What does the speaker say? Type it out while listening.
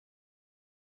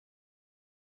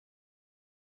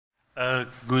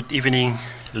Good evening,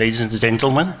 ladies and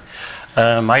gentlemen.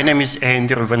 My name is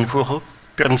Andrew Winvogel,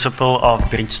 Principal of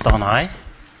Bridgetown High.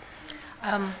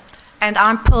 And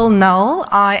I'm Pearl Null.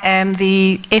 I am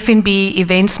the F&B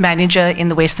Events Manager in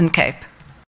the Western Cape.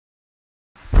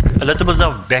 A little bit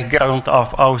of background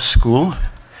of our school.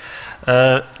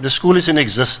 The school is in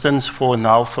existence for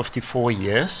now 54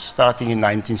 years, starting in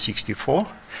 1964.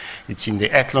 It's in the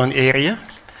Athlone area.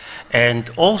 And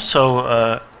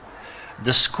also,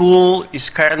 the school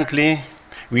is currently,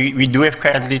 we do have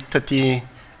currently 30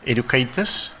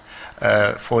 educators.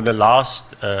 For the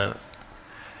last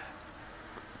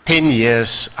 10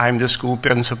 years, I'm the school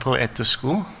principal at the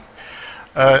school.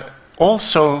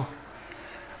 Also,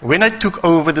 when I took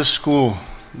over the school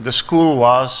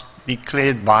was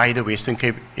declared by the Western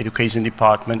Cape Education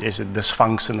Department as a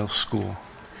dysfunctional school.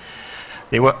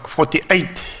 There were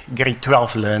 48 grade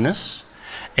 12 learners,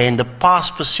 and the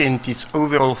pass percentage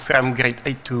overall from grade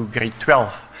 8 to grade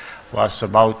 12 was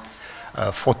about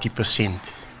 40%.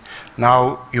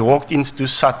 Now, you walk into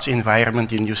such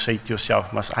environment and you say to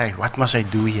yourself, what must I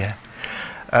do here?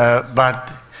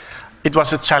 But it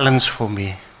was a challenge for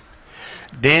me.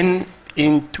 Then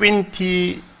in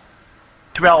 2011,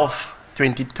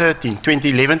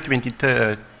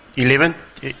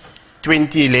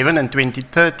 2011 and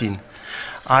 2013,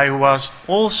 I was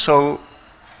also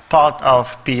part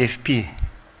of PfP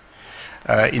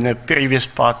in a previous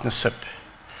partnership.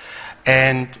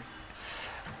 And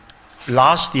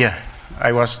last year,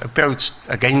 I was approached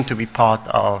again to be part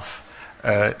of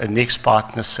a next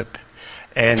partnership.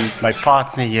 And my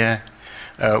partner here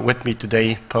with me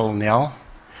today, Pearl Null.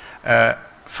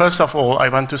 First of all, I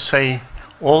want to say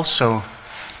also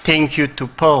thank you to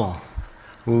Pearl,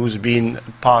 who's been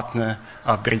a partner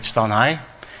of Bridgetown High.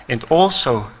 And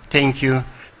also thank you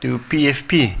to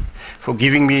PfP for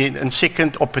giving me a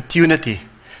second opportunity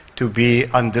to be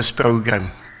on this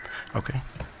program. Okay.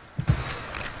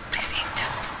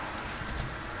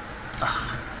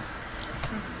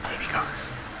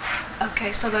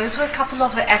 Okay, so those were a couple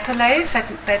of the accolades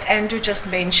that Andrew just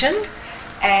mentioned.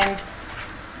 And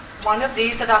one of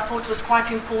these that I thought was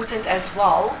quite important as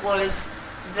well was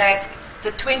that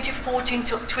the 2014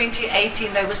 to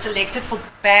 2018, they were selected for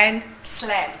Band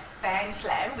Slam,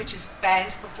 which is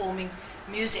bands performing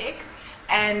music.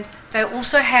 And they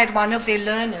also had one of their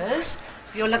learners,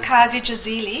 Yolakazi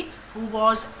Jazili, who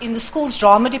was in the school's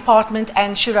drama department,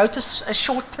 and she wrote a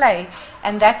short play,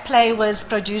 and that play was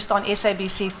produced on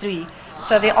SABC3.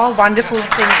 So there are wonderful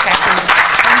things happening.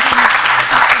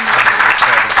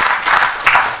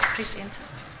 Press enter.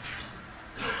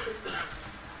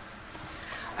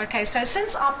 Okay, so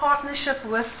since our partnership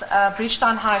with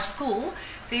Bridgetown High School,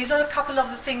 these are a couple of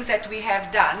the things that we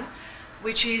have done,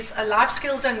 which is a life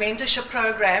skills and mentorship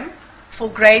program for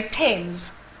grade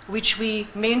 10s, which we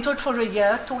mentored for a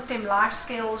year, taught them life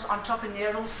skills,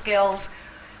 entrepreneurial skills.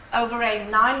 Over a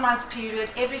 9-month period,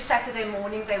 every Saturday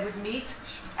morning they would meet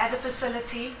at a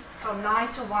facility from 9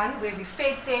 to 1, where we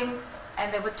fed them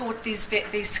and they were taught these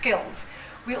skills.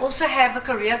 We also have a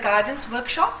career guidance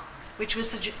workshop, which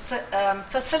was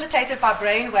facilitated by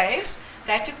Brainwaves.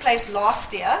 That took place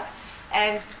last year,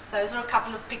 and those are a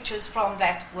couple of pictures from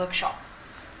that workshop.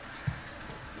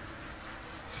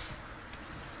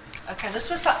 Okay, this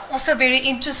was also very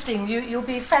interesting. You'll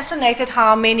be fascinated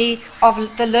how many of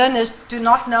the learners do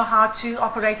not know how to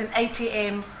operate an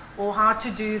ATM or how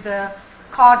to do the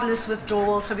cardless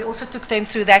withdrawal, so we also took them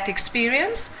through that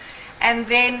experience. And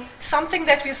then something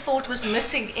that we thought was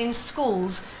missing in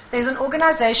schools, there's an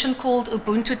organization called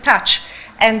Ubuntu Touch,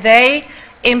 and they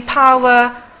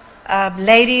empower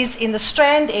ladies in the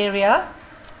Strand area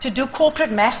to do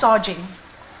corporate massaging.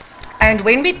 And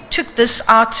when we took this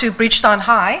out to Bridgetown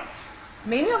High,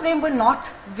 many of them were not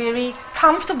very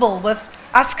comfortable with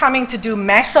us coming to do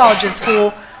massages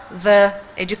for the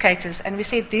educators. And we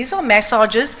said, these are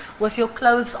massages with your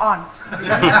clothes on. You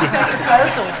don't have to take your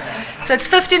clothes off. So it's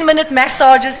 15-minute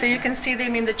massages, there you can see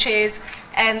them in the chairs,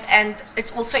 and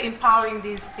it's also empowering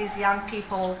these young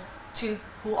people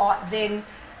who are then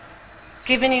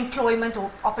given employment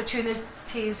or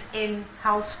opportunities in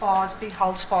health spas, big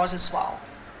health spas as well.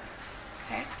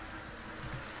 Okay.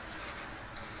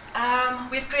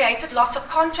 We've created lots of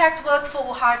contract work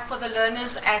for the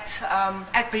learners at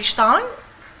Bridgetown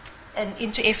and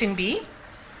into F&B.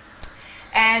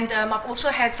 And I've also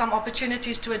had some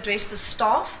opportunities to address the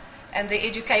staff and the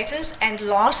educators. And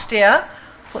last year,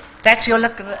 that's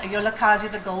Yolakazi,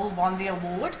 the girl, won the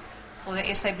award for the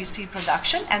SABC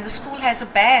production. And the school has a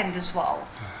band as well.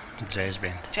 Jazz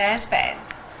band. Jazz band.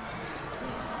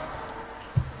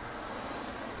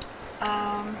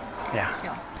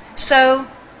 Yeah. So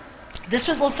This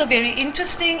was also very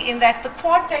interesting in that the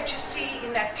quad that you see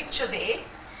in that picture there,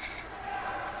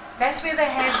 that's where they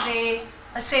have their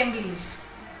assemblies.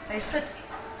 They sit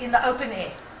in the open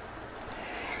air.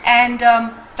 And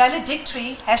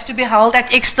valedictory has to be held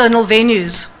at external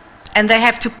venues, and they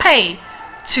have to pay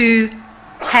to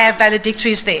have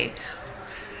valedictories there,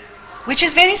 which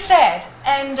is very sad.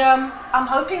 And I'm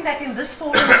hoping that in this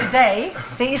forum today,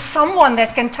 there is someone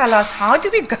that can tell us how do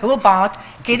we go about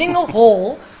getting a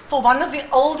hall for one of the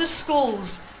oldest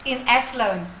schools in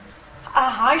Athlone, a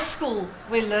high school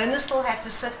where learners still have to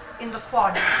sit in the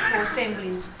quad for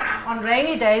assemblies. On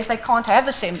rainy days, they can't have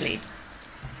assembly.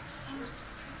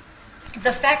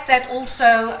 The fact that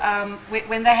also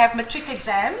when they have matric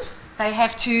exams, they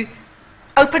have to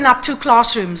open up 2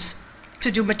 classrooms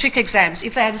to do matric exams.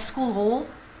 If they had a school hall,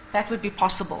 that would be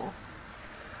possible.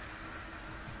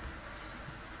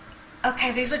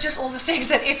 Okay, these are just all the things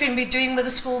that FNB doing with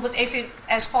the school with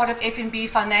as part of FNB,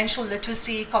 financial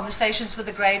literacy, conversations with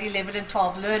the grade 11 and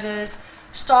 12 learners,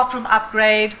 staff room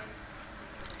upgrade.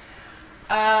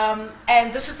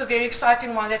 And this is a very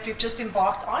exciting one that we've just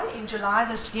embarked on in July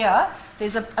this year.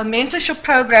 There's a mentorship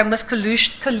program with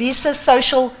Kalisa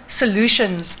Social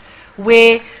Solutions,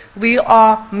 where we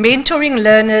are mentoring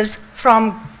learners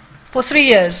for 3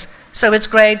 years. So it's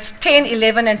grades 10,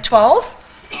 11, and 12.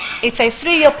 It's a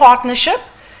 3-year partnership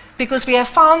because we have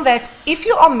found that if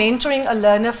you are mentoring a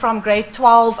learner from grade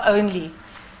 12 only,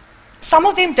 some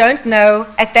of them don't know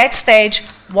at that stage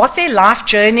what their life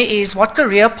journey is, what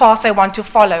career path they want to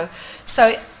follow.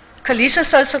 So Kalisa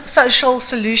Social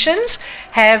Solutions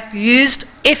have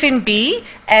used FNB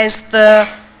as the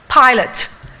pilot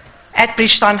at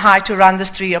Bridgetown High to run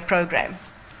this 3-year program.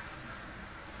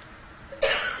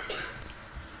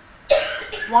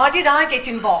 Why did I get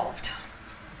involved?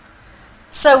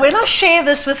 So when I share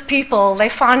this with people, they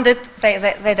find it,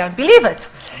 they don't believe it.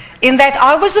 In that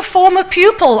I was a former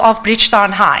pupil of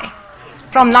Bridgetown High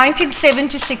from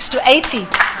 1976 to 80.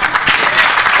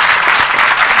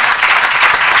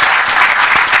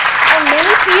 And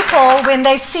many people, when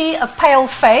they see a pale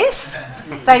face,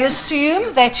 they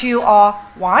assume that you are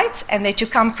white and that you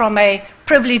come from a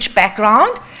privileged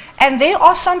background. And there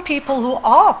are some people who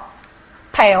are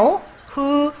pale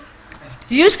who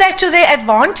use that to their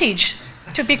advantage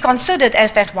to be considered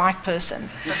as that white person.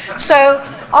 So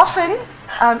often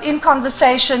in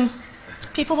conversation,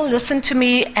 people will listen to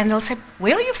me and they'll say,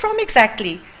 where are you from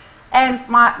exactly? And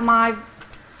my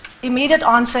immediate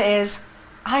answer is,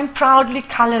 I'm proudly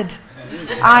colored.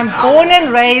 I'm born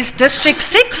and raised District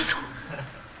 6,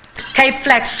 Cape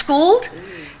Flats schooled,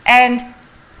 and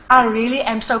I really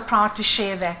am so proud to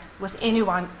share that with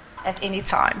anyone at any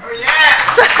time. Oh, yeah.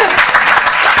 So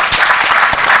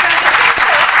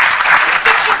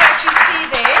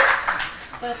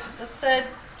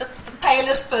the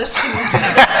palest person.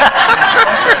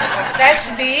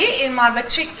 That's me in my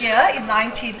matric year in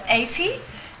 1980.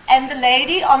 And the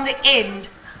lady on the end,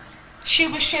 she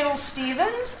was Cheryl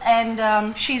Stevens,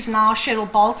 and she's now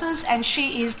Cheryl Balters, and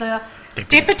she is the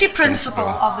deputy principal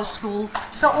of the school.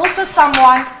 So also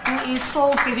someone who is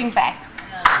still giving back.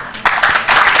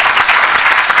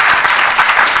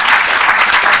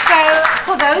 So,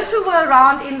 for those who were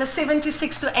around in the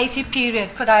 76 to 80 period,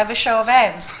 could I have a show of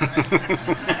hands?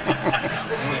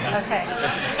 Okay.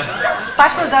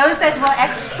 But for those that were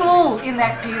at school in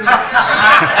that period,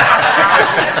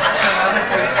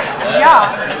 yeah,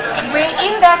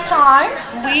 in that time,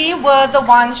 we were the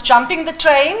ones jumping the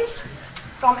trains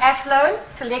from Athlone,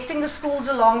 collecting the schools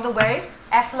along the way,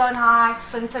 Athlone High,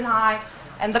 Sinton High,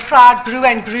 and the crowd grew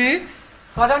and grew,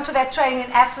 got onto that train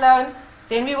in Athlone.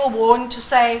 Then we were warned to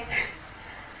say,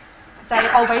 they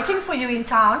are waiting for you in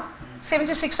town.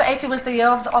 76 to 80 was the year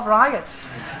of riots.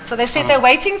 So they said, they're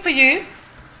waiting for you.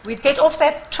 We'd get off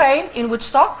that train in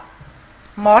Woodstock,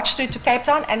 march through to Cape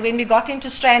Town, and when we got into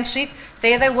Strand Street,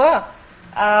 there they were.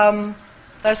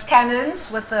 Those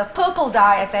cannons with the purple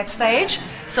dye at that stage,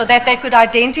 so that they could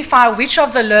identify which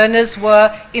of the learners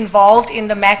were involved in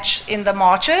the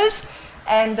marches.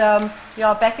 And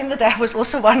yeah, back in the day, I was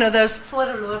also one of those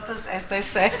voorlopers, as they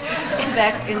say,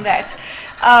 in that.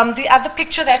 The other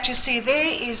picture that you see there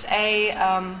is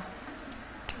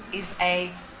it's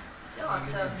a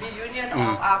reunion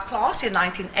of our class in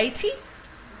 1980.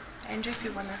 Andrew, if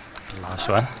you want to. Last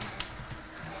one.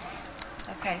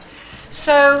 Okay.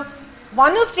 So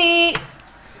one of the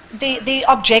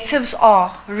objectives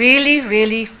are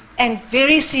really, and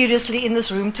very seriously in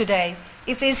this room today,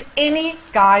 if there's any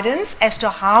guidance as to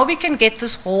how we can get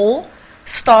this hall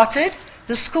started.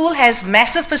 The school has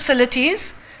massive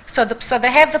facilities, so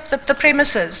they have the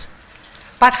premises.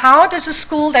 But how does a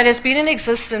school that has been in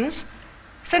existence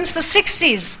since the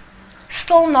 60s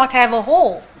still not have a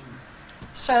hall.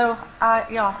 So,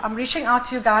 yeah, I'm reaching out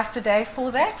to you guys today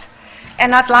for that.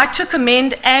 And I'd like to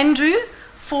commend Andrew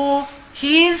for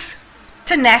his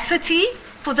tenacity,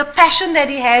 for the passion that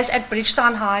he has at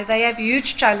Bridgetown High. They have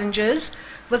huge challenges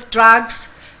with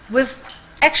drugs, with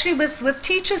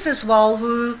teachers as well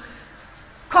who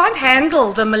can't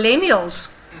handle the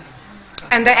millennials,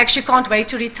 and they actually can't wait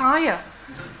to retire.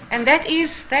 And that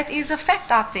is a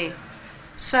fact out there.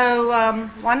 So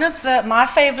one of my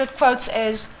favorite quotes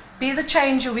is, "Be the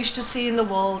change you wish to see in the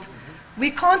world." We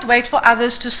can't wait for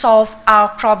others to solve our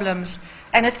problems,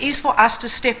 and it is for us to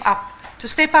step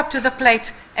up to the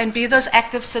plate and be those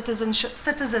active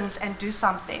citizens and do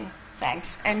something.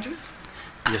 Thanks. Andrew?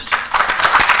 Yes.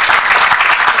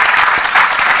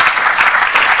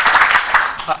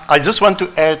 I just want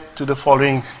to add to the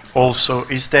following also,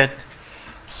 is that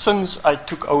since I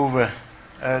took over,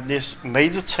 there's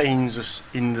major changes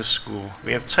in the school.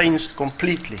 We have changed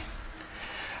completely,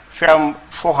 from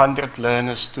 400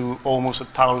 learners to almost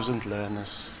 1,000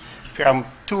 learners, from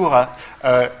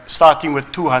starting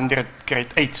with 200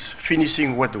 grade 8s,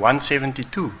 finishing with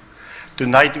 172.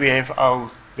 Tonight we have our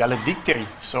valedictory,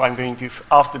 so I'm going to,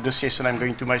 after the session, I'm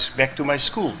going to back to my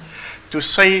school to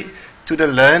say to the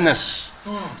learners,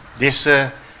 there's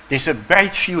a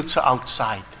bright future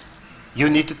outside. You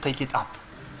need to take it up.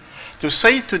 To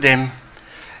say to them,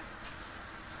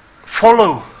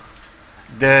 follow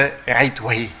the right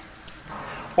way.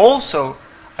 Also,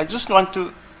 I just want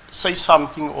to say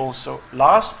something also.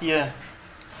 Last year,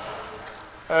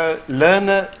 a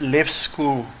learner left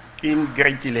school in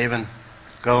grade 11,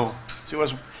 girl. She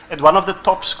was at one of the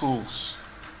top schools.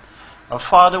 Her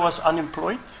father was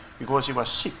unemployed because he was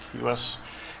sick. He was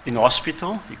in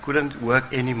hospital. He couldn't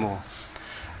work anymore.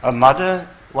 Her mother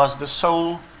was the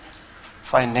sole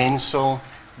financial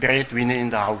breadwinner in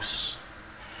the house.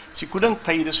 She couldn't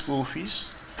pay the school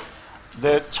fees.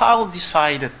 The child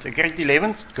decided, the grade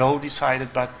 11th girl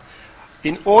decided, but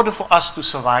in order for us to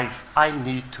survive, I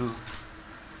need to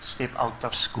step out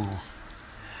of school.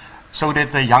 So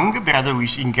that the younger brother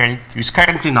who's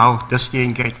currently now this year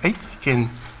in grade 8 can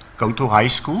go to high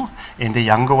school, and the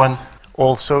younger one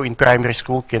also in primary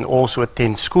school can also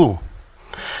attend school.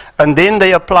 And then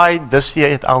they applied this year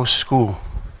at our school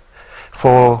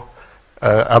for,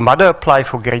 a mother applied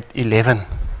for grade 11.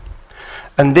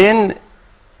 And then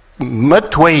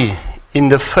midway in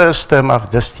the first term of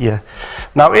this year,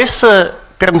 now as a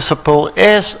principal,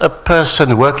 as a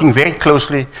person working very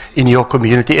closely in your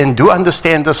community and do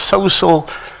understand the social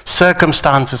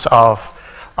circumstances of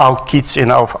our kids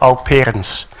and of our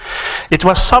parents, it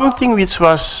was something which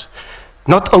was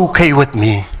not okay with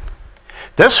me.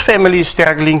 This family is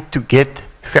struggling to get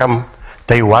from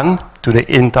day one to the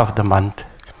end of the month.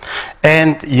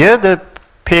 And here the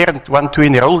parent want to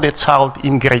enroll that child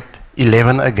in grade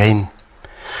 11 again.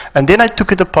 And then I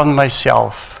took it upon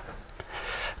myself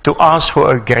to ask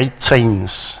for a great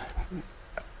change.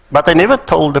 But I never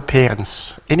told the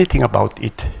parents anything about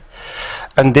it.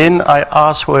 And then I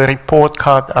asked for a report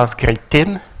card of grade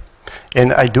 10,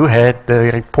 and I do have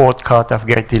the report card of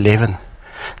grade 11.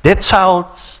 That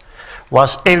child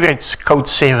was average code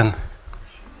 7,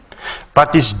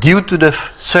 but it's due to the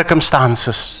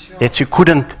circumstances that she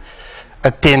couldn't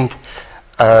attend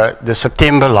the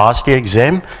September last year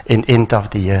exam and end of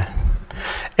the year.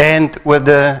 And with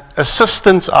the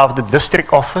assistance of the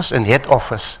district office and head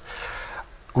office,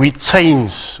 we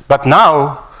changed. But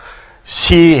now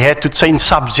she had to change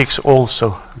subjects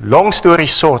also. Long story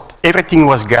short, everything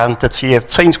was granted. She had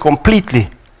changed completely.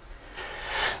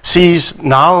 She is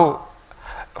now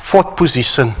 4th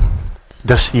position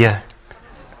this year.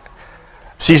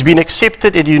 She's been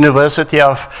accepted at the University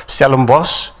of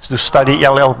Stellenbosch to study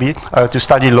LLB, to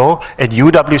study law, at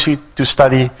UWC to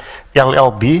study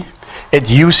LLB, at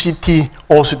UCT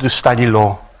also to study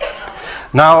law.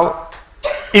 Now,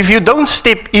 if you don't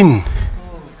step in,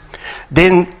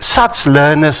 then such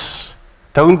learners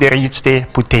don't reach their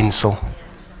potential.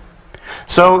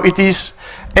 So it is,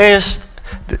 as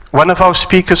one of our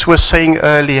speakers was saying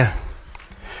earlier,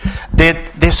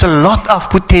 that there's a lot of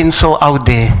potential out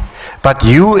there, but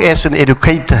you as an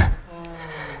educator,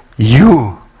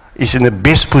 you is in the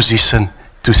best position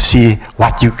to see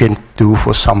what you can do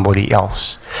for somebody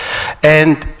else.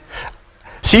 And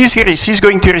she's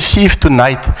going to receive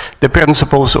tonight the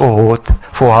Principal's Award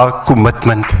for her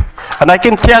commitment. And I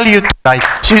can tell you tonight,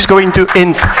 she's going to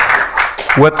end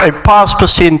with a pass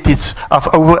percentage of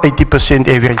over 80%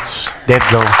 average, that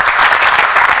girl.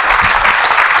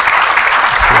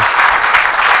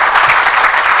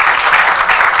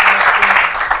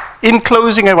 In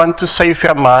closing, I want to say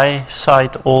from my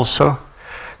side also,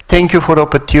 thank you for the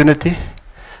opportunity.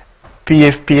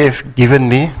 PfP have given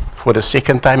me for the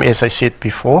second time, as I said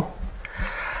before.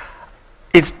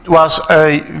 It was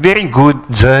a very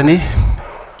good journey,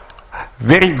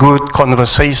 very good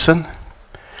conversation,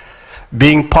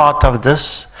 being part of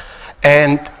this,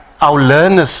 and our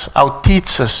learners, our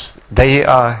teachers, they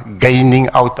are gaining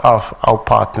out of our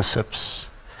partnerships.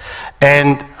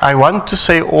 And I want to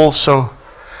say also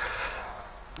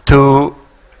to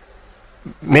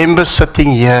members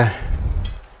sitting here,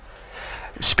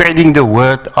 spreading the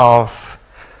word of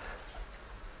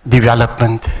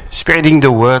development, spreading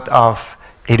the word of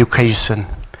education,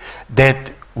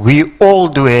 that we all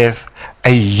do have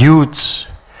a huge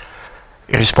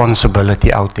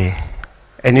responsibility out there.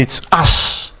 And it's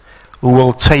us who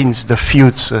will change the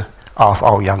future of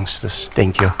our youngsters.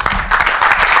 Thank you.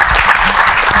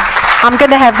 I'm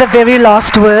going to have the very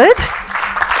last word.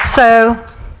 So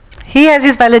he has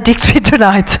his valedictory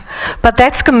tonight, but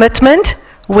that's commitment,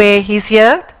 where he's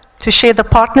here to share the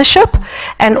partnership,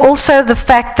 and also the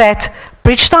fact that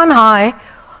Bridgetown High,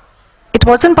 it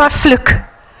wasn't by fluke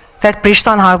that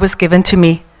Bridgetown High was given to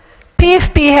me.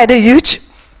 PfP had a huge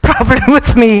problem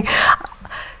with me.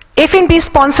 FNB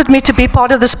sponsored me to be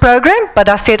part of this program, but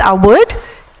I said I would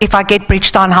if I get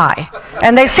Bridgetown High.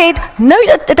 And they said, no,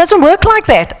 it doesn't work like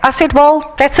that. I said,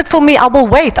 well, that's it for me. I will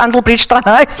wait until Bridgetown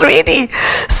High is ready.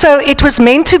 So it was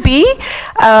meant to be.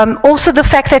 Also the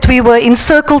fact that we were in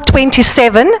Circle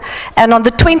 27, and on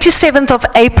the 27th of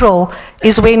April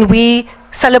is when we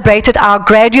celebrated our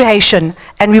graduation,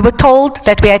 and we were told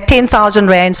that we had 10,000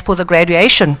 rands for the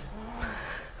graduation.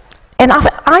 And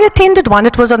I attended one.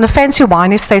 It was on the fancy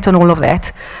wine estate and all of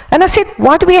that. And I said,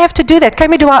 why do we have to do that?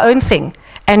 Can we do our own thing?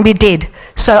 And we did.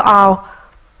 So our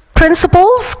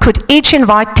principals could each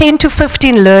invite 10 to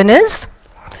 15 learners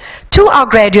to our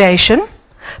graduation.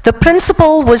 The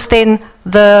principal was then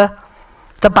the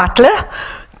butler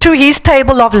to his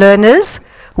table of learners.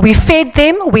 We fed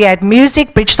them. We had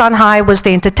music. Bridgetown High was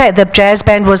the jazz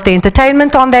band was the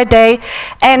entertainment on that day.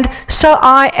 And so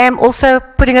I am also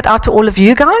putting it out to all of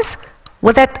you guys.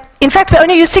 With that, in fact, we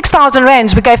only used 6,000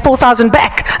 rands. We gave 4,000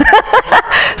 back.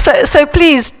 so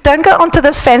please, don't go onto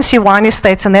those fancy wine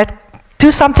estates and that.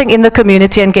 Do something in the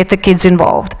community and get the kids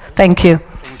involved. Thank you.